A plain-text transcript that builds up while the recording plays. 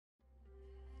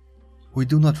We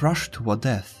do not rush toward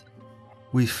death,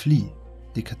 we flee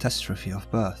the catastrophe of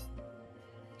birth,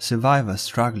 survivors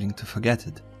struggling to forget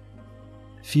it.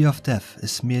 Fear of death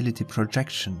is merely the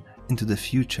projection into the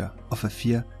future of a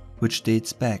fear which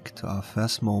dates back to our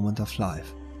first moment of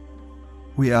life.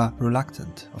 We are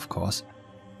reluctant, of course,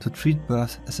 to treat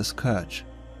birth as a scourge.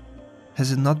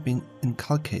 Has it not been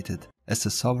inculcated as the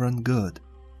sovereign good?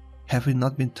 Have we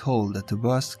not been told that the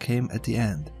worst came at the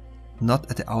end, not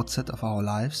at the outset of our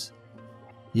lives?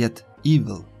 Yet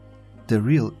evil, the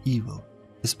real evil,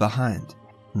 is behind,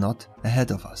 not ahead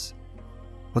of us.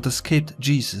 What escaped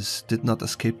Jesus did not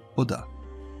escape Buddha.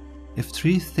 If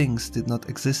three things did not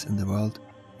exist in the world,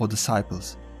 or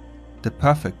disciples, the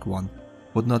perfect one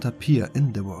would not appear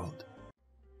in the world.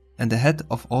 And ahead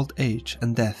of old age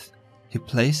and death, he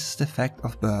places the fact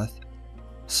of birth,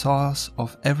 source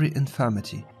of every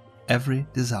infirmity, every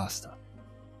disaster.